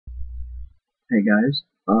Hey guys,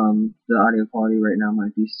 the audio quality right now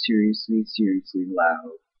might be seriously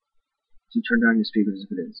loud, so turn down your speakers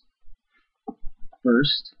if it is.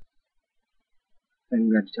 First, I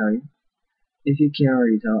forgot to tell you, if you can't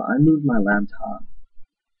already tell, I moved my laptop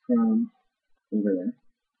from over there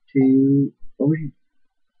to over here,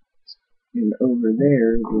 and over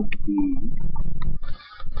there would be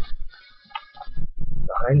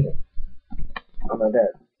behind me, on my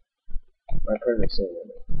bed, my present sitting in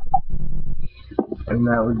it, and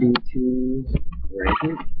that would be to right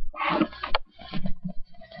here,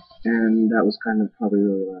 and that was kind of probably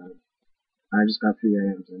really loud. I just got 3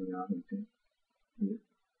 a.m. in the audio thing.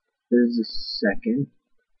 This is the second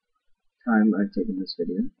time I've taken this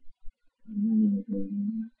video.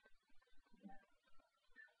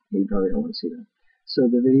 You probably don't want to see that. So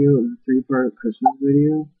the video, the 3-part Christmas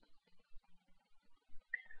video,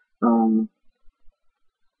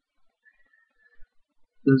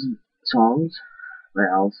 those songs by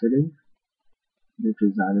Owl City, which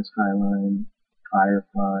is Designer Skyline,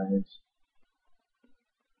 Fireflies,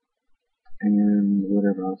 and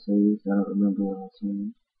whatever else I used. I don't remember what else I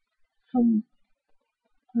used. I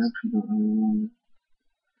actually don't remember.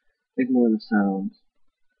 Ignore the sounds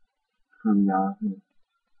from Yahoo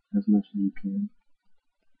as much as you can.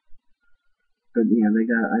 But yeah, I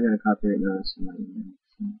got a copyright notice in my email.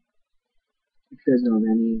 So if you guys know of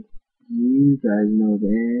any,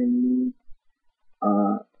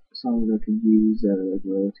 songs I could use that are like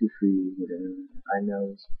royalty free, whatever. I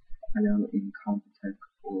know Incompetech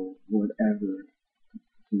or whatever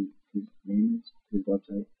his name is, his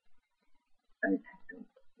website. I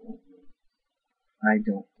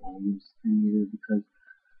don't want to use them either because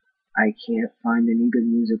I can't find any good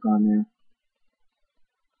music on there.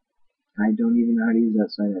 I don't even know how to use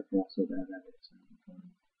that site. I feel so bad at it.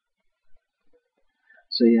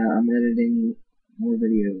 So yeah, I'm editing one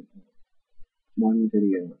video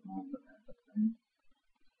on the map.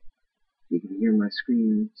 You can hear my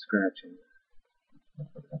screen scratching.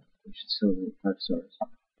 You should still rate 5 stars.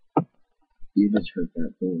 You just heard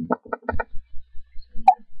that boom.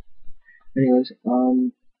 Anyways,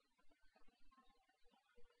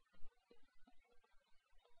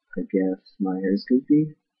 I guess my hair is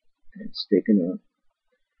goofy. It's sticking up.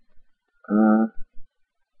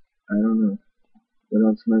 I don't know. What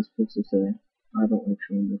else am I supposed to say? I don't like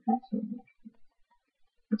showing my face so much.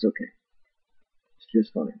 It's okay. It's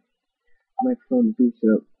just fine. My phone boosted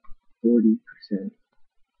up 40%,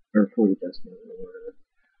 or 40 decibels or whatever.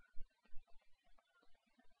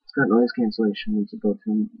 It's got noise cancellation. It's built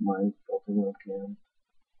in my built-in webcam.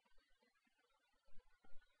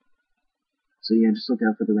 So yeah, just look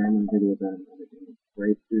out for the random video that I'm editing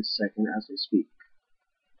right this second as I speak.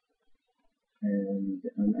 And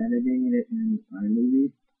I'm editing it in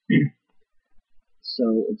iMovie,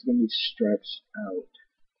 so it's going to be stretched out,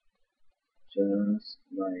 just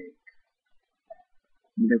like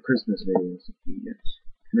the Christmas videos. Yes.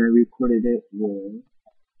 And I recorded it with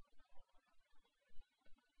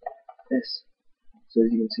this. So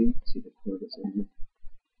as you can see the cord is in here.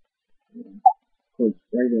 Yeah. Cord's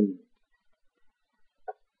right in there.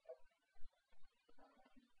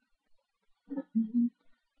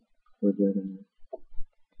 Cord right in there.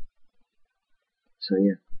 So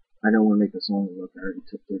yeah, I don't want to make this long. Look, I already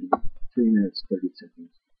took 3 minutes, 30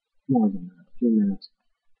 seconds. More than that, 3 minutes.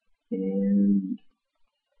 And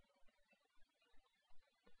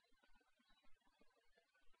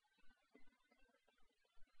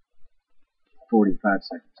 45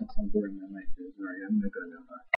 seconds. That's how boring my life is. Alright, I'm gonna go now. Bye.